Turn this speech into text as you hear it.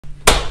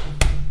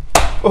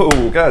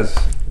Oh, Gaz,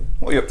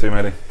 what are you up to,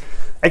 matey?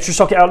 Extra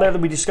socket outlet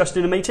that we discussed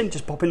in a meeting,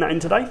 just popping that in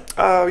today.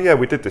 Oh yeah,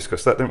 we did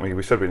discuss that, didn't we?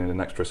 We said we needed an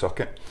extra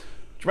socket. Do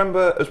you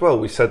remember as well,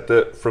 we said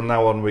that from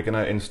now on we're going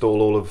to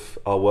install all of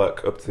our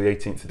work up to the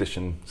 18th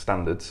edition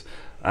standards.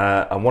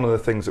 And one of the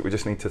things that we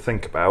just need to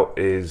think about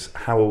is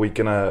how are we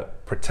going to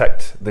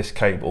protect this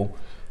cable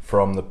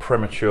from the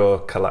premature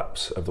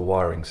collapse of the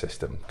wiring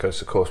system?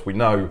 Because of course we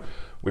know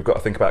we've got to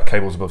think about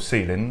cables above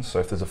ceilings, so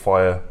if there's a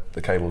fire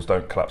the cables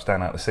don't collapse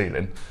down out the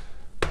ceiling.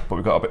 But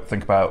we've got to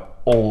think about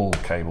all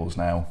cables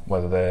now,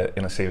 whether they're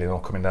in a ceiling or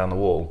coming down the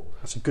wall.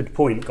 That's a good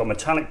point. Got a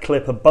metallic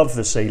clip above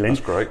the ceiling. That's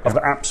great. I've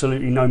got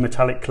absolutely no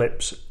metallic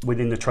clips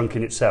within the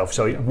trunking itself,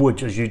 so it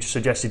would, as you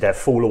suggested there,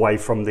 fall away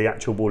from the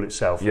actual wall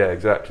itself. Yeah,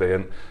 exactly.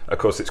 And of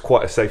course it's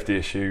quite a safety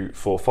issue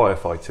for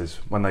firefighters.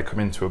 When they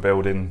come into a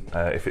building,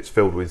 if it's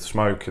filled with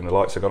smoke and the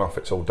lights have gone off,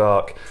 it's all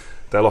dark,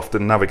 they'll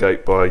often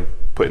navigate by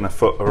putting a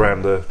foot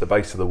around the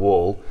base of the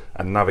wall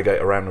and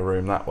navigate around the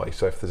room that way.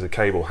 So if there's a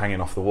cable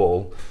hanging off the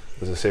wall,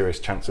 there's a serious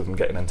chance of them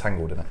getting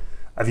entangled in it.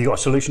 Have you got a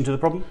solution to the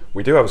problem?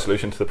 We do have a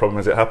solution to the problem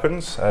as it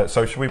happens.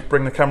 So should we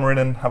bring the camera in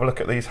and have a look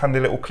at these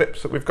handy little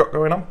clips that we've got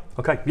going on?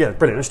 Okay, yeah,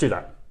 brilliant, let's do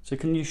that. So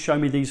can you show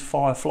me these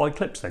Firefly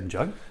clips then,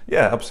 Joe?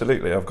 Yeah,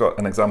 absolutely. I've got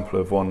an example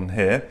of one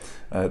here.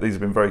 These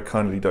have been very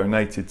kindly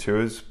donated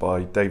to us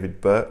by David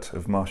Burt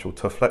of Marshall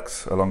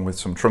Tufflex, along with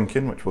some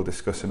trunking, which we'll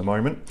discuss in a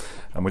moment.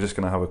 And we're just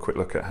going to have a quick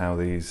look at how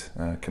these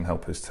can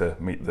help us to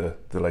meet the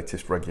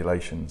latest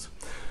regulations.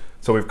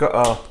 So we've got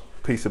our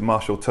piece of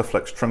Marshall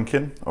Tufflex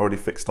trunking already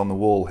fixed on the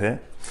wall here,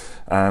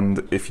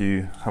 and if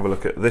you have a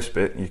look at this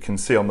bit, you can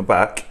see on the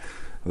back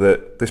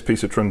that this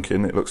piece of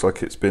trunking, it looks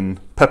like it's been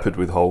peppered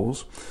with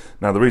holes.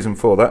 Now the reason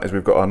for that is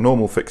we've got our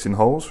normal fixing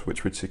holes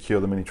which would secure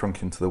the mini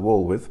trunking to the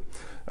wall with,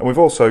 and we've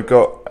also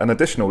got an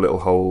additional little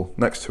hole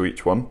next to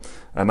each one,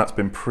 and that's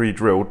been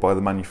pre-drilled by the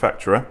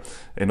manufacturer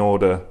in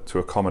order to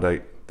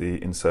accommodate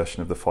the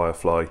insertion of the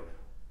Firefly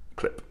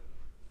clip.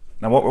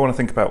 Now what we want to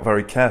think about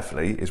very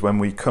carefully is when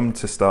we come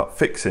to start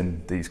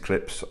fixing these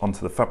clips onto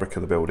the fabric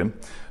of the building,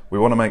 we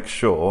want to make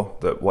sure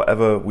that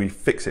whatever we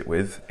fix it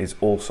with is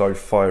also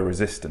fire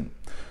resistant.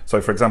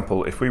 So for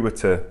example, if we were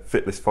to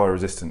fit this fire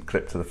resistant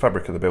clip to the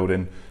fabric of the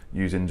building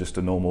using just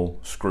a normal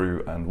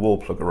screw and wall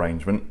plug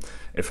arrangement,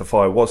 if a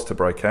fire was to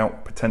break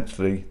out,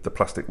 potentially the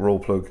plastic wall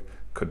plug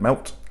could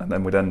melt, and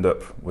then we'd end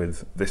up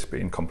with this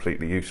being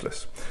completely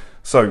useless.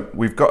 So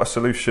we've got a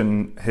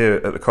solution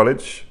here at the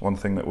college. One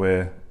thing that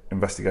we're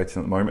investigating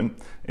at the moment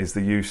is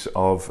the use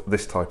of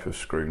this type of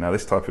screw. Now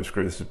this type of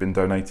screw, this has been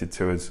donated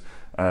to us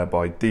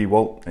by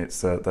DeWalt.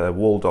 It's their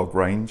Wall Dog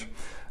range,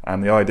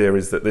 and the idea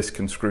is that this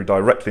can screw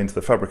directly into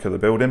the fabric of the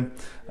building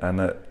and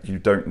that you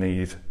don't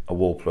need a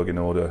wall plug in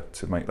order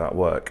to make that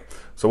work.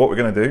 So what we're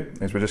going to do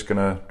is we're just going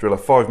to drill a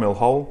 5mm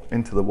hole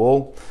into the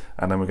wall,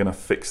 and then we're going to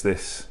fix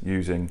this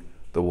using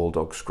the Wall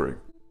Dog screw.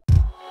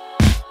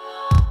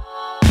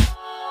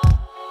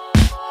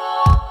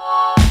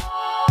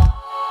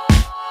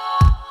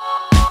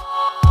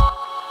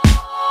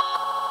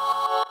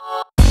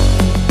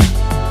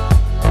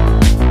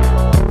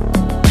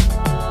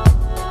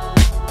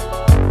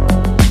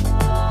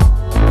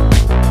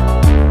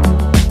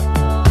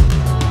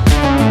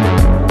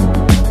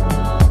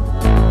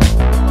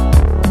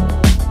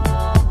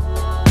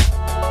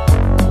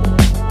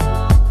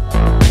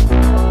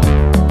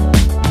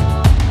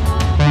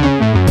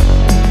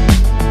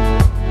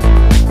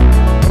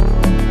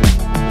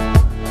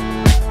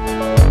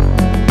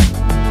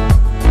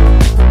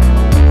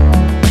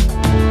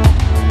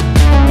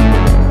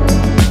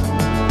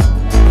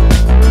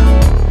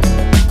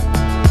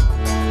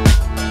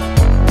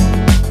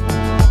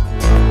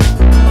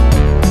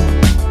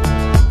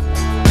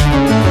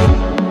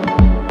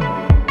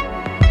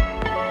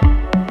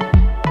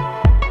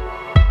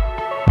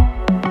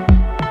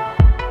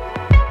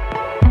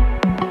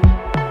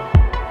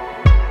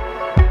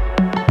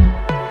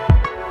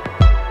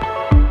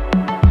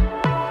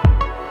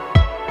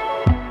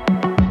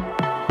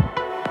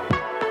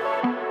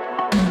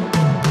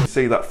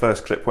 See, that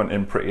first clip went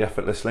in pretty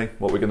effortlessly.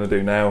 What we're going to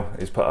do now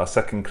is put our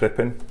second clip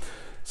in.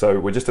 So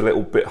we're just a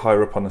little bit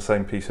higher up on the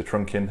same piece of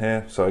trunking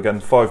here. So again,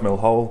 5mm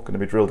hole going to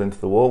be drilled into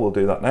the wall. We'll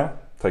do that now,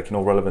 taking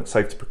all relevant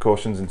safety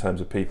precautions in terms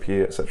of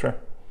PPE, etc.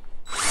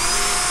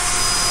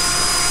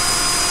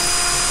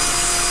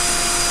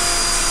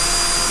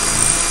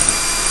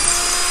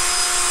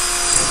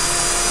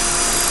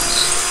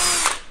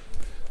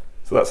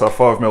 So that's our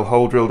 5mm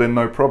hole drilled in,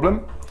 no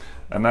problem.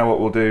 And now what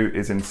we'll do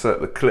is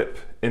insert the clip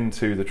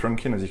into the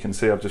trunking. As you can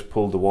see, I've just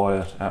pulled the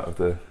wire out of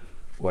the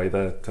way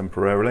there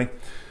temporarily.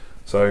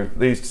 So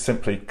these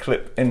simply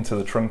clip into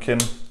the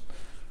trunking,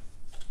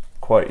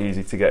 quite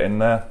easy to get in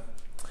there.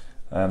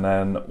 And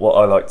then what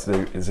I like to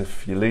do is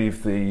if you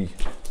leave the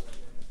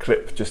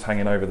clip just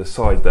hanging over the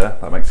side there,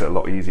 that makes it a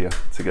lot easier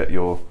to get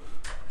your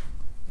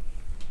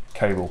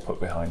cable put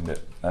behind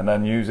it. And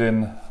then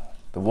using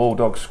the Wall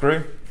Dog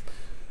screw,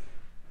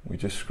 we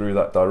just screw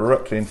that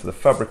directly into the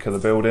fabric of the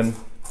building.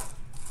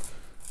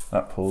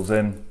 That pulls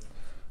in.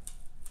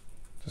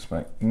 Just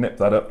nip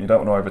that up. You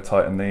don't want to over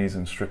tighten these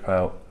and strip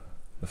out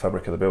the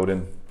fabric of the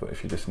building, but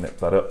if you just nip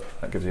that up,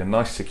 that gives you a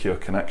nice secure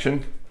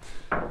connection.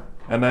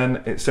 And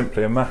then it's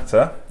simply a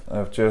matter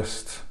of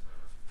just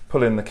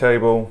pulling the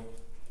cable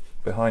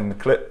behind the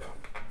clip,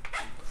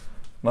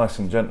 nice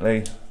and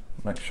gently.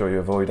 Make sure you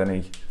avoid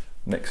any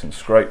nicks and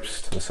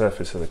scrapes to the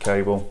surface of the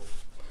cable.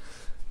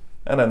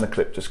 And then the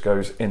clip just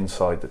goes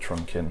inside the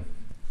trunking,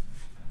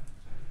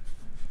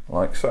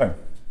 like so.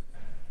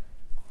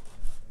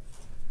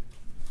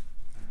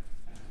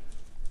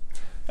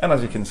 And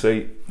as you can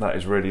see, that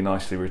is really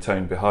nicely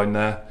retained behind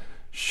there.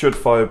 Should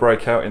fire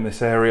break out in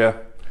this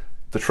area,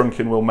 the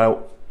trunking will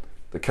melt,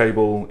 the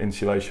cable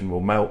insulation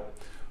will melt,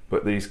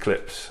 but these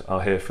clips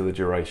are here for the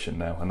duration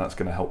now, and that's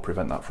going to help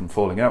prevent that from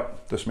falling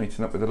out, just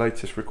meeting up with the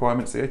latest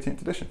requirements, the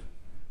 18th edition.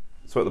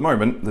 So at the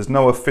moment, there's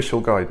no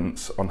official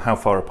guidance on how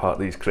far apart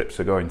these clips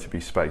are going to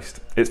be spaced.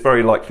 It's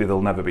very likely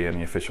there'll never be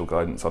any official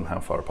guidance on how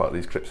far apart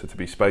these clips are to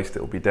be spaced.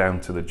 It'll be down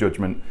to the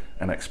judgment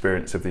and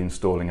experience of the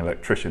installing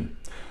electrician.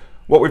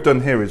 What we've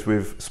done here is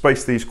we've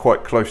spaced these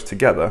quite close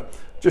together,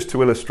 just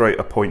to illustrate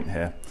a point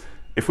here.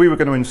 If we were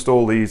going to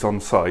install these on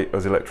site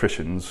as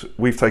electricians,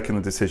 we've taken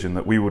the decision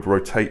that we would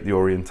rotate the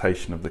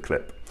orientation of the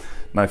clip.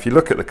 Now, if you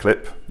look at the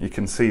clip, you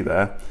can see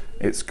there,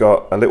 it's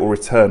got a little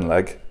return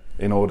leg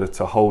in order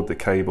to hold the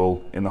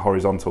cable in the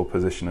horizontal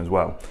position as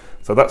well.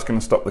 So that's going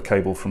to stop the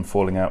cable from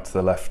falling out to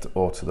the left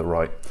or to the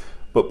right.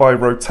 But by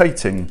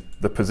rotating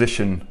the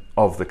position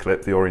of the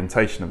clip, the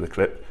orientation of the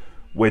clip,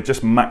 we're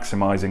just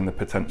maximising the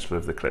potential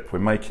of the clip. We're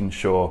making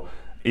sure,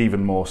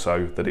 even more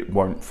so, that it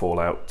won't fall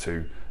out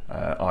to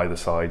either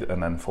side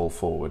and then fall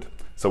forward.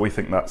 So we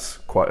think that's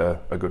quite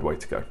a good way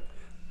to go.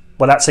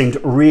 Well, that seemed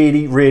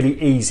really,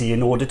 really easy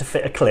in order to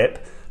fit a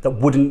clip that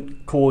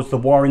wouldn't cause the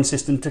wiring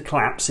system to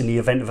collapse in the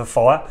event of a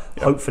fire,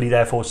 hopefully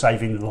therefore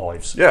saving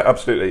lives. Yeah,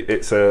 absolutely.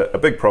 It's a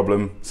big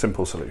problem,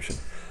 simple solution.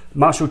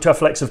 Marshall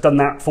Tufflex have done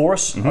that for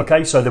us.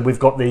 Okay, so that we've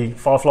got the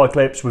Firefly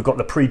clips, we've got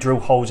the pre-drill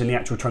holes in the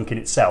actual trunking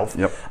itself.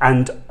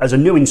 And as a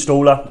new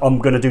installer, I'm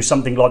going to do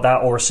something like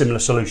that or a similar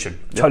solution.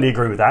 Totally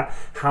agree with that.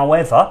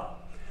 However,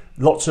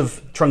 lots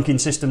of trunking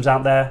systems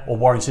out there or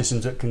wiring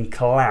systems that can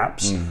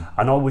collapse,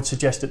 and I would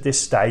suggest at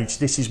this stage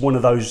this is one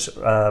of those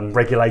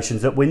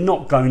regulations that we're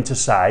not going to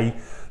say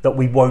that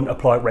we won't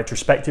apply it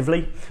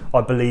retrospectively.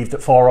 I believe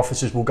that fire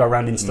officers will go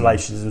around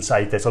installations and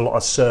say there's a lot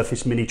of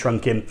surface mini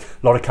trunking,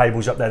 a lot of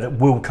cables up there that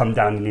will come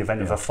down in the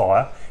event of a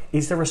fire.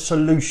 Is there a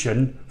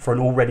solution for an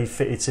already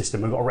fitted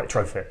system? We've got a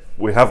retrofit.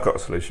 We have got a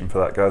solution for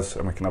that, Gaz,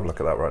 and we can have a look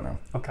at that right now.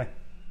 Okay.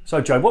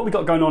 So Joe, what have we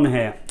got going on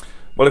here?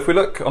 Well, if we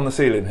look on the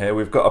ceiling here,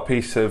 we've got a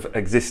piece of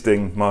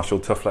existing Marshall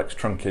Tufflex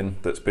trunking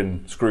that's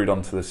been screwed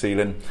onto the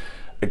ceiling.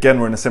 Again,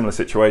 we're in a similar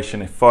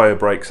situation. If fire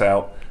breaks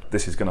out,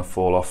 this is going to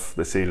fall off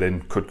the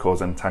ceiling, could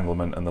cause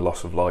entanglement and the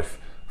loss of life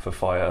for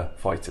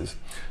firefighters.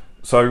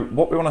 So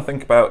what we want to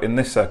think about in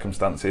this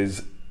circumstance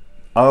is,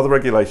 are the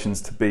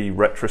regulations to be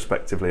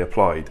retrospectively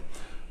applied?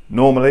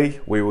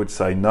 Normally, we would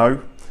say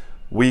no.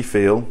 We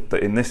feel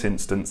that in this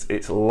instance,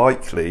 it's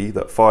likely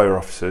that fire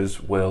officers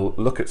will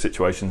look at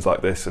situations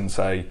like this and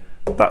say,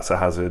 that's a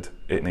hazard,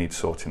 it needs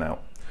sorting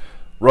out.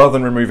 Rather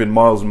than removing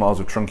miles and miles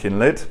of trunking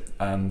lid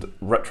and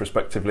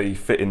retrospectively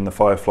fitting the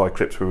Firefly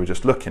clips we were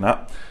just looking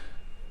at,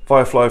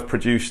 Firefly have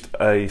produced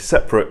a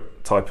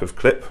separate type of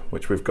clip,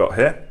 which we've got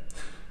here.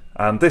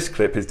 And this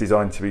clip is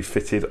designed to be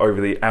fitted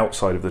over the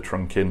outside of the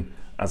trunking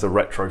as a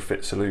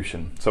retrofit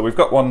solution. So we've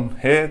got one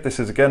here. This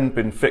has again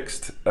been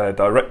fixed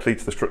directly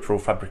to the structural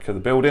fabric of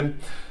the building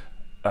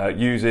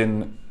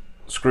using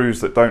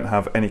screws that don't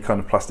have any kind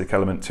of plastic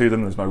element to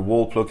them. There's no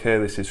wall plug here.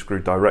 This is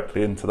screwed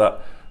directly into that,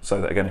 so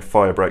that again, if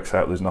fire breaks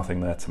out, there's nothing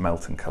there to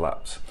melt and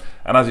collapse.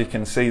 And as you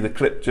can see, the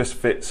clip just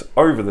fits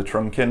over the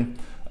trunking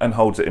and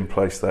holds it in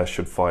place there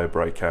should fire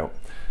break out.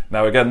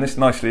 Now again, this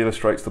nicely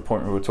illustrates the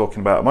point we were talking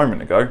about a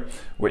moment ago,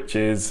 which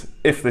is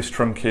if this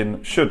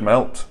trunking should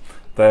melt,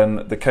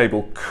 then the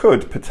cable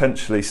could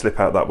potentially slip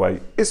out that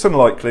way. It's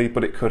unlikely,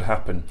 but it could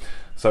happen.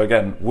 So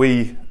again,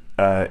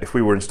 if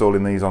we were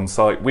installing these on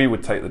site, we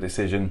would take the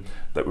decision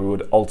that we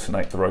would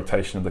alternate the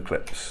rotation of the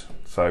clips.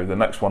 So the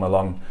next one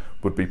along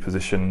would be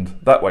positioned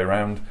that way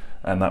round,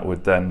 and that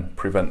would then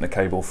prevent the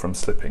cable from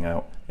slipping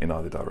out in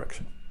either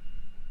direction.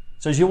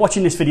 So as you're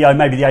watching this video,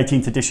 maybe the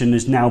 18th edition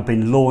has now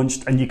been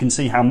launched, and you can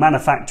see how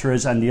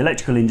manufacturers and the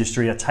electrical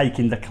industry are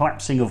taking the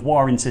collapsing of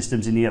wiring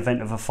systems in the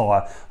event of a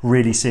fire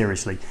really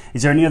seriously.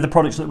 Is there any other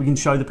products that we can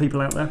show the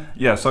people out there?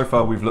 Yeah, so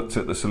far we've looked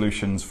at the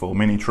solutions for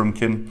mini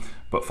trunking,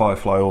 but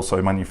Firefly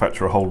also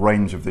manufacture a whole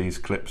range of these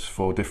clips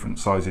for different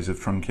sizes of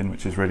trunking,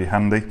 which is really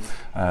handy.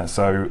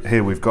 So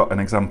here we've got an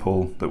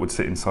example that would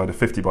sit inside a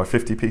 50 by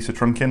 50 piece of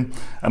trunking,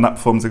 and that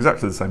performs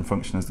exactly the same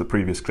function as the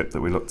previous clip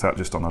that we looked at,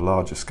 just on a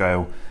larger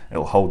scale.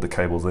 It'll hold the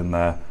cables in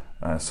there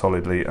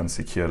solidly and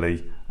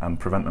securely and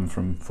prevent them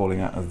from falling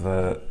out of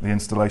the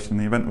installation in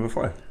the event of a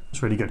fire.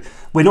 That's really good.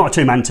 We're not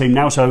a two-man team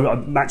now, so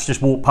Matt's just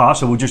walked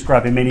past, so we'll just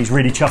grab him in. He's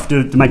really chuffed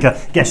to make a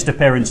guest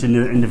appearance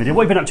in the video.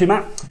 What have you been up to,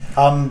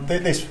 Matt?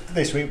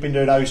 This week we've been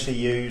doing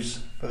OCUs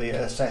for the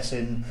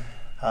assessing,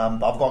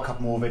 but I've got a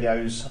couple more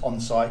videos on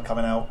site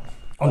coming out.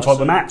 On-site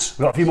with mats.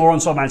 We've got a few more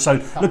on-site mats. So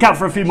look out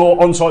for a few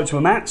more on-sites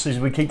with mats as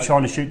we keep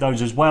trying to shoot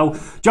those as well.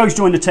 Joe's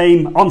joined the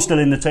team. I'm still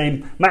in the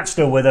team. Matt's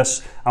still with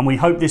us. And we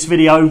hope this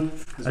video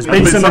has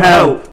been some help.